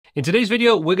In today's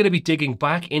video, we're going to be digging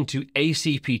back into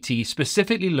ACPT,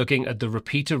 specifically looking at the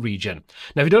repeater region.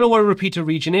 Now, if you don't know what a repeater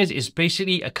region is, it's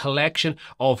basically a collection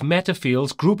of meta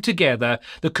fields grouped together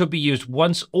that could be used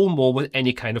once or more with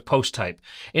any kind of post type.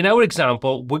 In our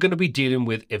example, we're going to be dealing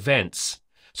with events.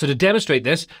 So to demonstrate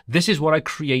this, this is what I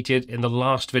created in the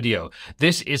last video.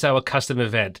 This is our custom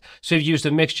event. So we've used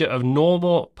a mixture of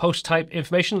normal post type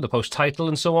information, the post title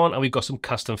and so on, and we've got some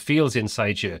custom fields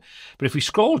inside here. But if we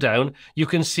scroll down, you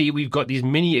can see we've got these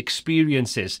mini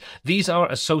experiences. These are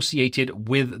associated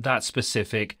with that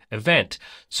specific event.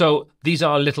 So these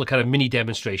are little kind of mini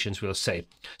demonstrations, we'll say.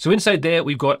 So inside there,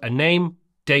 we've got a name,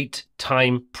 date,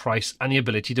 time, price, and the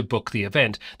ability to book the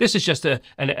event. This is just a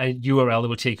URL that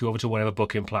will take you over to whatever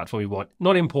booking platform you want.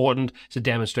 Not important, it's a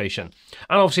demonstration.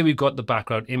 And obviously we've got the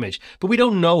background image, but we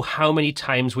don't know how many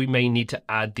times we may need to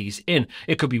add these in.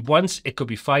 It could be once, it could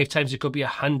be 5 times, it could be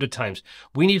 100 times.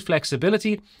 We need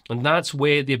flexibility, and that's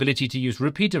where the ability to use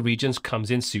repeater regions comes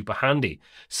in super handy.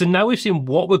 So now we've seen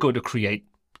what we're going to create.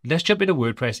 Let's jump into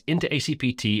WordPress, into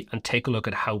ACPT, and take a look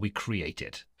at how we create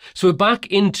it. So we're back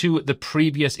into the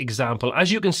previous example.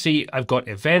 As you can see, I've got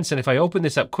events, and if I open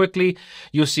this up quickly,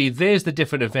 you'll see there's the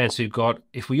different events we've got.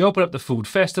 If we open up the food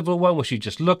festival one, which you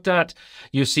just looked at,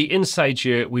 you'll see inside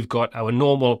here, we've got our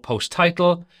normal post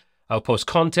title, our post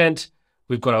content,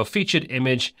 we've got our featured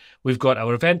image, we've got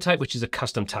our event type, which is a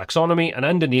custom taxonomy, and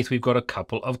underneath we've got a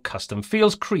couple of custom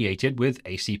fields created with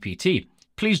ACPT.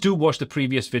 Please do watch the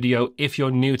previous video if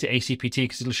you're new to ACPT,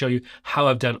 because it'll show you how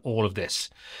I've done all of this.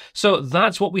 So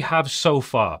that's what we have so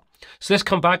far. So let's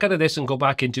come back out of this and go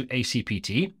back into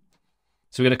ACPT.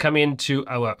 So we're going to come into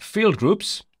our field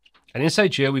groups, and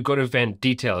inside here we've got event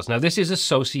details. Now this is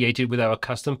associated with our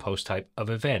custom post type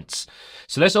of events.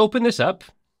 So let's open this up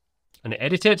and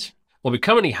edit it. What we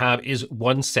currently have is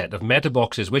one set of meta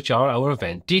boxes, which are our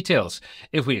event details.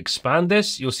 If we expand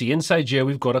this, you'll see inside here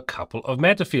we've got a couple of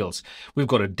meta fields. We've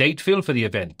got a date field for the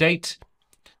event date.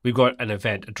 We've got an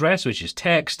event address, which is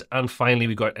text. And finally,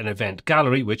 we've got an event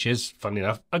gallery, which is, funnily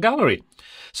enough, a gallery.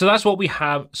 So that's what we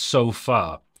have so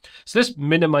far. So let's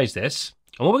minimize this.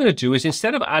 And what we're going to do is,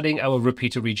 instead of adding our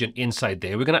repeater region inside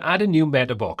there, we're going to add a new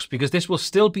meta box, because this will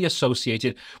still be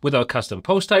associated with our custom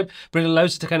post type, but it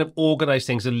allows us to kind of organize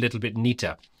things a little bit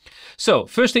neater. So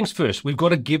first things first, we've got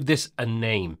to give this a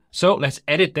name. So let's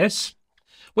edit this.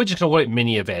 We're just going to call it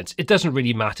mini events. It doesn't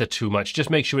really matter too much.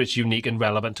 Just make sure it's unique and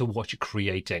relevant to what you're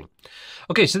creating.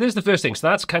 Okay, so there's the first thing. So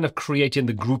that's kind of creating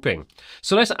the grouping.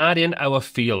 So let's add in our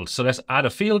field. So let's add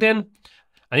a field in.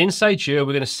 And inside here,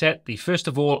 we're going to set the, first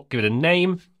of all, give it a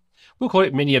name. We'll call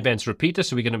it mini events repeater,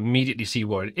 so we can immediately see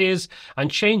what it is,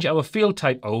 and change our field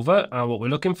type over and what we're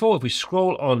looking for. If we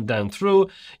scroll on down through,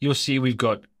 you'll see we've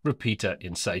got repeater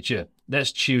inside here.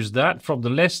 Let's choose that from the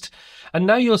list. And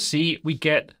now you'll see we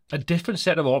get a different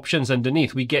set of options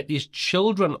underneath. We get this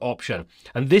children option.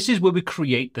 And this is where we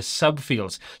create the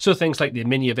subfields. So things like the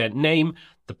mini event name,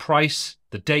 the price,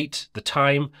 the date, the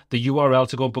time, the URL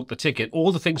to go and book the ticket,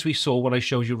 all the things we saw when I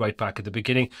showed you right back at the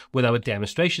beginning with our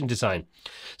demonstration design.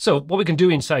 So what we can do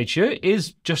inside here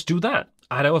is just do that.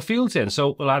 Add our fields in.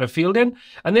 So we'll add a field in,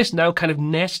 and this now kind of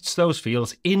nests those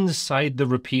fields inside the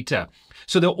repeater.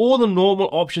 So they're all the normal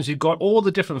options. You've got all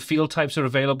the different field types are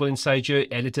available inside your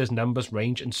editors, numbers,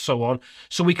 range, and so on.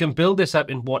 So we can build this up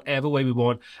in whatever way we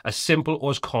want, as simple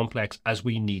or as complex as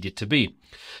we need it to be.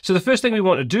 So the first thing we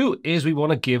want to do is we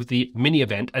want to give the mini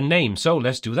event a name. So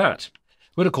let's do that.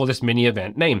 We're going to call this mini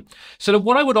event name. So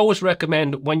what I would always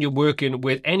recommend when you're working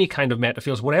with any kind of meta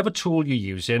fields, whatever tool you're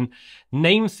using,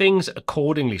 name things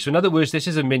accordingly. So in other words, this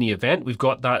is a mini event. We've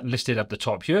got that listed up the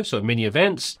top here. So mini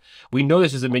events, we know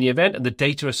this is a mini event, and the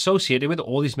data associated with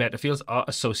all these meta fields are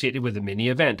associated with the mini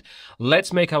event.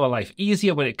 Let's make our life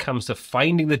easier when it comes to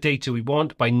finding the data we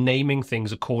want by naming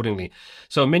things accordingly.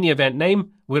 So mini event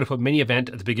name, we're going to put mini event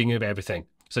at the beginning of everything.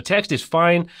 So text is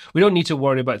fine. We don't need to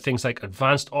worry about things like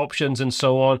advanced options and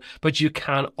so on, but you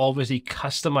can obviously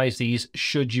customize these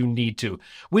should you need to.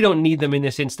 We don't need them in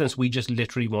this instance. We just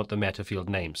literally want the meta field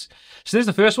names. So there's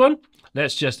the first one.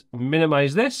 Let's just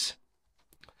minimize this.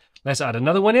 Let's add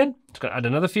another one in. It's going to add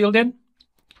another field in.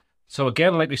 So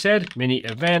again, like we said, mini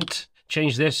event,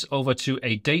 change this over to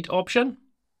a date option.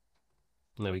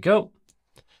 And there we go.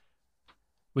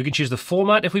 We can choose the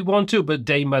format if we want to, but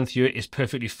day, month, year is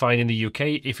perfectly fine in the UK.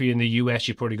 If you're in the US,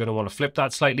 you're probably going to want to flip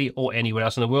that slightly, or anywhere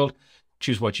else in the world.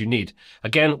 Choose what you need.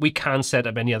 Again, we can set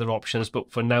up any other options,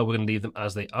 but for now, we're going to leave them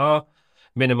as they are.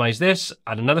 Minimize this,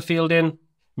 add another field in.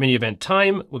 Mini event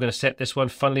time, we're going to set this one,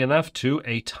 funnily enough, to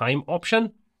a time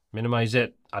option. Minimize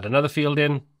it, add another field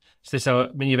in. So this is our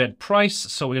mini event price.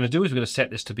 So what we're going to do is we're going to set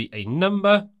this to be a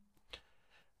number.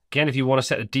 Again, if you want to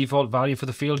set a default value for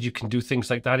the field, you can do things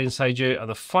like that inside here. And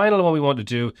the final one we want to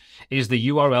do is the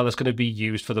URL that's going to be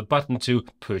used for the button to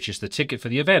purchase the ticket for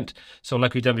the event. So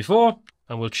like we've done before,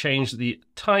 and we'll change the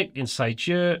type inside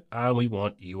here, and we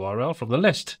want URL from the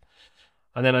list.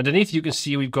 And then underneath you can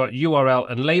see we've got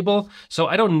URL and label. So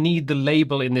I don't need the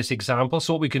label in this example.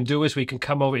 So what we can do is we can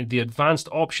come over into the advanced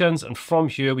options, and from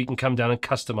here we can come down and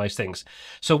customize things.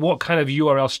 So what kind of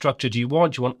URL structure do you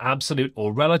want? Do you want absolute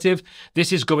or relative?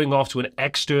 This is going off to an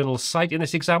external site in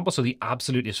this example, so the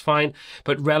absolute is fine.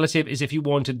 But relative is if you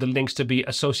wanted the links to be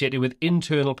associated with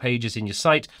internal pages in your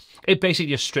site. It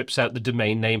basically just strips out the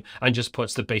domain name and just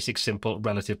puts the basic simple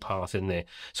relative path in there.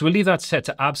 So we'll leave that set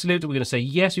to absolute. We're going to say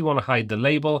yes, we want to hide the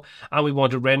label, and we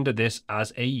want to render this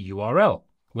as a URL.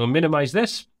 We'll minimize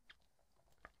this.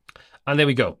 And there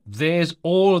we go. There's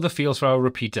all of the fields for our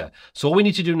repeater. So all we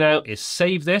need to do now is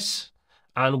save this,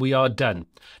 and we are done.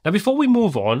 Now, before we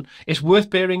move on, it's worth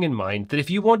bearing in mind that if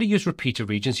you want to use repeater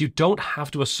regions, you don't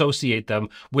have to associate them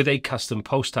with a custom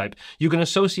post type. You can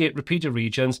associate repeater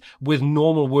regions with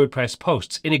normal WordPress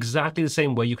posts in exactly the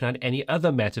same way you can add any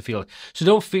other meta field. So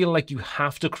don't feel like you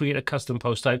have to create a custom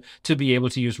post type to be able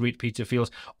to use repeater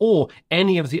fields or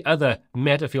any of the other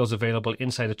meta fields available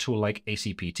inside a tool like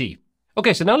ACPT.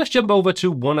 Okay, so now let's jump over to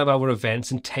one of our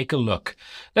events and take a look.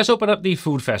 Let's open up the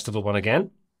Food Festival one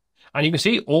again. And you can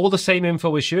see all the same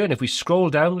info is here. And if we scroll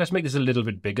down, let's make this a little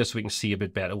bit bigger so we can see a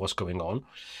bit better what's going on.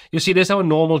 You'll see there's our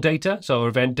normal data, so our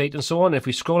event date and so on. If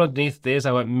we scroll underneath, there's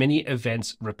our mini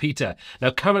events repeater.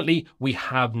 Now, currently, we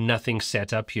have nothing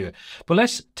set up here. But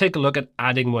let's take a look at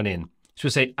adding one in. So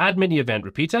we'll say add mini event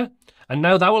repeater. And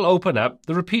now that will open up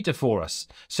the repeater for us.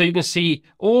 So you can see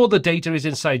all the data is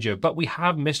inside here, but we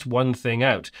have missed one thing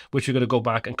out, which we're going to go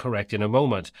back and correct in a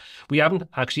moment. We haven't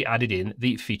actually added in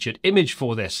the featured image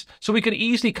for this. So we can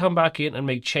easily come back in and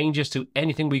make changes to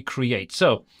anything we create.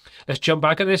 So let's jump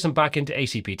back at this and back into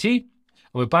ACPT. And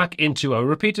we're back into our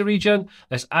repeater region.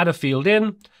 Let's add a field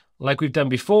in like we've done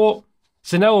before.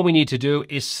 So now what we need to do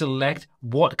is select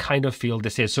what kind of field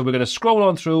this is. So we're going to scroll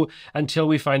on through until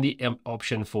we find the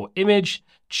option for image,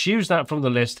 choose that from the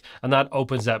list, and that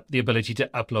opens up the ability to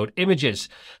upload images.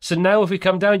 So now if we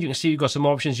come down, you can see you've got some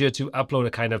options here to upload a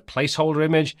kind of placeholder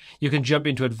image. You can jump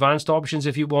into advanced options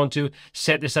if you want to,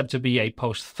 set this up to be a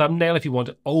post thumbnail if you want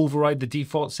to override the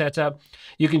default setup.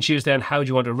 You can choose then how do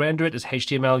you want to render it as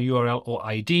HTML, URL, or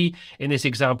ID. In this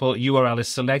example, URL is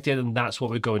selected, and that's what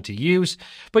we're going to use.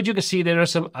 But you can see there are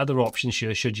some other options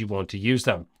here should you want to use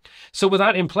them. So with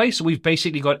that in place, we've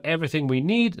basically got everything we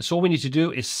need. So all we need to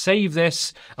do is save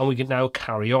this, and we can now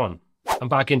carry on. And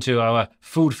back into our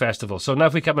food festival. So now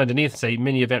if we come underneath, say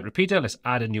mini event repeater, let's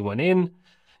add a new one in.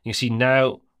 You see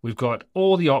now we've got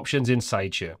all the options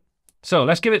inside here. So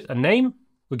let's give it a name.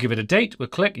 We'll give it a date. We'll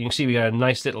click. You can see we got a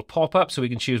nice little pop-up so we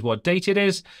can choose what date it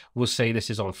is. We'll say this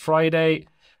is on Friday.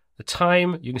 The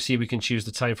time, you can see we can choose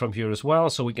the time from here as well.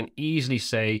 So we can easily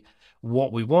say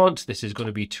what we want. This is going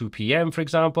to be 2 p.m. for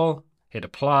example. Hit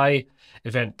apply.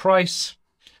 Event price.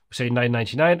 Say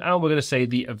 $9.99, and we're going to say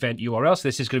the event URL. So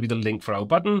this is going to be the link for our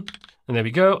button. And there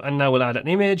we go. And now we'll add an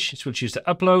image. So we'll choose to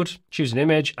upload, choose an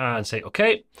image, and say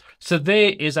OK. So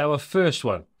there is our first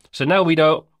one. So now we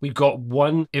know we've got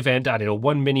one event added, or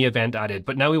one mini event added,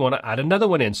 but now we want to add another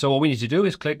one in. So all we need to do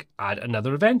is click add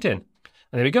another event in.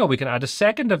 And there we go. We can add a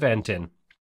second event in.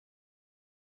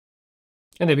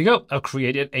 And there we go. I've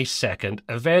created a second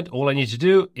event. All I need to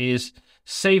do is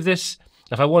save this.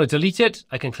 If I want to delete it,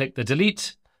 I can click the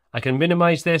delete. I can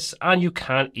minimize this, and you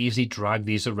can easily drag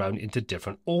these around into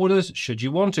different orders should you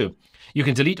want to. You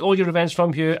can delete all your events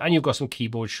from here, and you've got some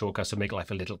keyboard shortcuts to make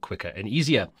life a little quicker and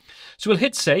easier. So we'll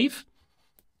hit save,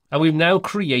 and we've now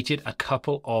created a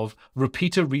couple of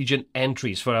repeater region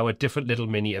entries for our different little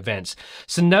mini events.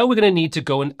 So now we're going to need to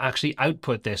go and actually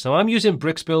output this. Now I'm using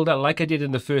Bricks Builder like I did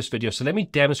in the first video. So let me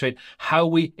demonstrate how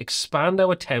we expand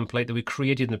our template that we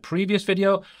created in the previous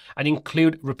video and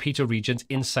include repeater regions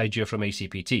inside here from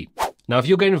ACPT. Now, if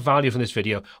you're getting value from this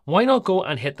video, why not go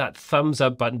and hit that thumbs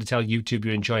up button to tell YouTube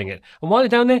you're enjoying it? And while you're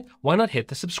down there, why not hit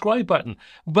the subscribe button?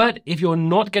 But if you're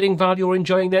not getting value or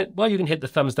enjoying that, well, you can hit the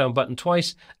thumbs down button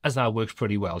twice, as that works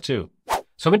pretty well too.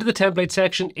 So I'm into the template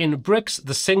section. In Bricks,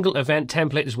 the single event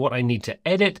template is what I need to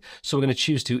edit. So we're going to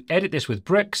choose to edit this with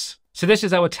Bricks. So this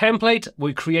is our template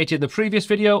we created in the previous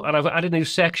video, and I've added a new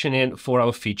section in for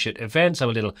our featured events,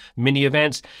 our little mini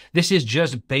events. This is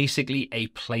just basically a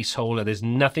placeholder. There's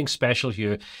nothing special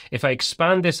here. If I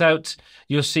expand this out,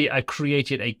 you'll see I've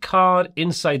created a card.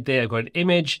 Inside there, I've got an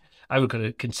image. I've got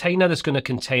a container that's going to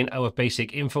contain our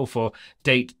basic info for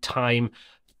date, time,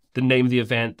 the name of the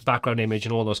event, the background image,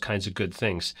 and all those kinds of good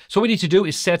things. So what we need to do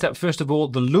is set up, first of all,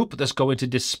 the loop that's going to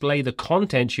display the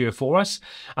content here for us.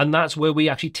 And that's where we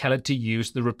actually tell it to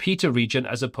use the repeater region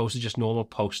as opposed to just normal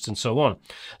posts and so on.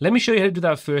 Let me show you how to do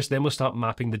that first, then we'll start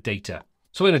mapping the data.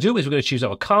 So what we're going to do is we're going to choose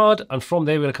our card, and from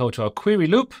there we're going to come to our query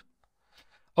loop,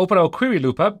 open our query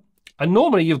loop up. And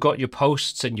normally you've got your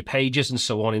posts and your pages and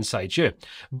so on inside here.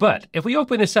 But if we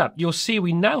open this up, you'll see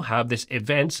we now have this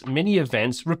events, mini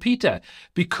events repeater.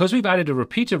 Because we've added a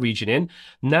repeater region in,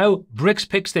 now Bricks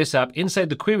picks this up inside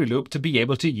the query loop to be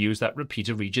able to use that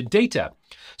repeater region data.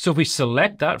 So if we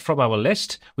select that from our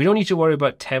list, we don't need to worry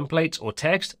about templates or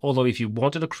text, although if you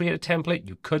wanted to create a template,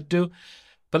 you could do.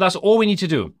 But that's all we need to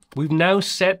do. We've now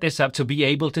set this up to be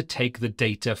able to take the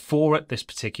data for this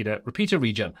particular repeater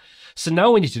region. So now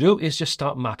what we need to do is just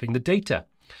start mapping the data.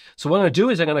 So what I'm going to do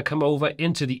is I'm going to come over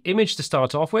into the image to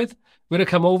start off with. We're going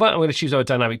to come over and we're going to choose our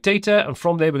dynamic data. And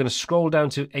from there, we're going to scroll down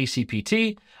to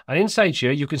ACPT. And inside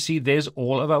here, you can see there's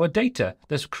all of our data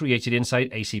that's created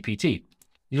inside ACPT.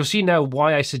 You'll see now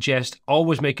why I suggest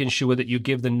always making sure that you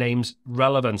give the names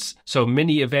relevance. So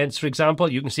mini events, for example,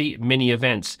 you can see mini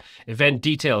events, event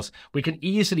details. We can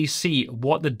easily see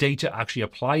what the data actually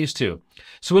applies to.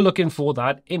 So we're looking for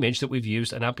that image that we've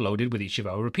used and uploaded with each of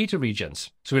our repeater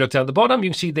regions. So we look down at the bottom, you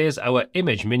can see there's our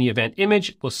image, mini event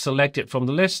image. We'll select it from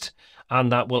the list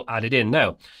and that will add it in.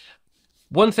 Now,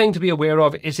 one thing to be aware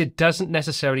of is it doesn't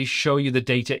necessarily show you the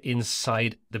data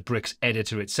inside the Bricks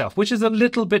editor itself, which is a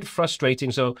little bit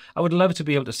frustrating. So I would love to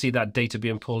be able to see that data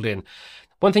being pulled in.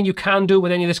 One thing you can do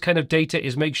with any of this kind of data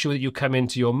is make sure that you come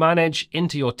into your manage,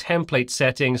 into your template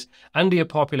settings, under your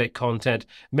populate content,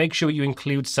 make sure you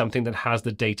include something that has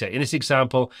the data. In this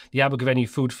example, the Abergavenny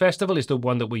Food Festival is the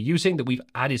one that we're using, that we've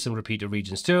added some repeater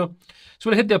regions to. So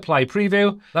we'll hit the apply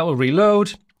preview, that will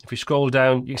reload. If we scroll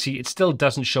down, you can see it still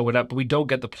doesn't show it up, but we don't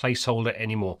get the placeholder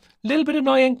anymore. A little bit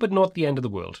annoying, but not the end of the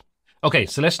world. Okay,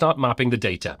 so let's start mapping the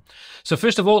data. So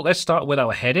first of all, let's start with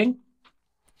our heading.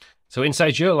 So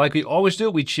inside here, like we always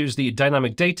do, we choose the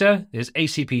dynamic data. There's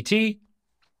ACPT.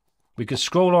 We can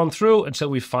scroll on through until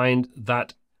we find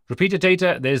that repeater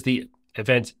data. There's the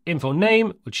event info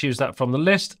name. We'll choose that from the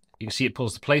list. You can see it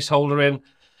pulls the placeholder in.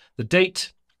 The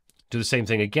date, do the same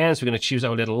thing again. So we're going to choose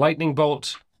our little lightning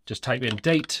bolt. Just type in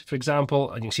date, for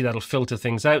example, and you can see that'll filter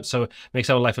things out. So it makes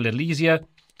our life a little easier.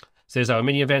 So there's our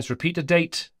mini events repeater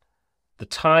date, the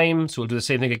time. So we'll do the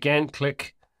same thing again.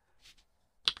 Click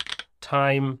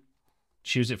time,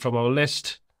 choose it from our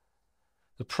list.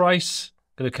 The price,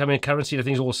 going to come in currency,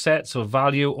 everything's all set. So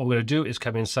value, all we're going to do is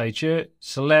come inside here,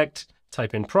 select,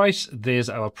 type in price. There's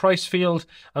our price field.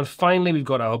 And finally, we've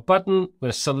got our button. We're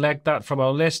going to select that from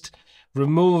our list,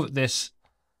 remove this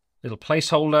little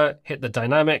placeholder, hit the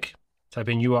dynamic, type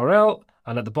in URL,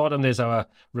 and at the bottom there's our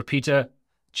repeater,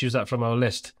 choose that from our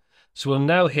list. So we'll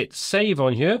now hit save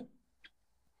on here,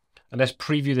 and let's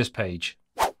preview this page.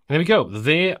 And there we go,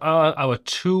 there are our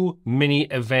two mini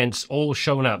events all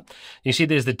shown up. You see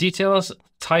there's the details,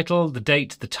 title, the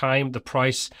date, the time, the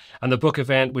price, and the book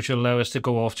event, which will allow us to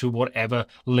go off to whatever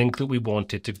link that we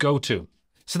want it to go to.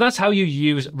 So that's how you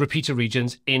use repeater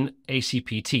regions in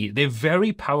ACPT. They're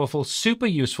very powerful, super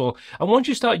useful. And once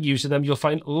you start using them, you'll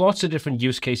find lots of different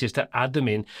use cases to add them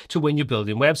in to when you're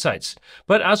building websites.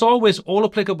 But as always, all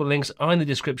applicable links are in the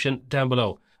description down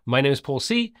below. My name is Paul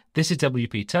C. This is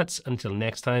WPTuts. Until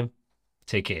next time,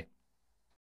 take care.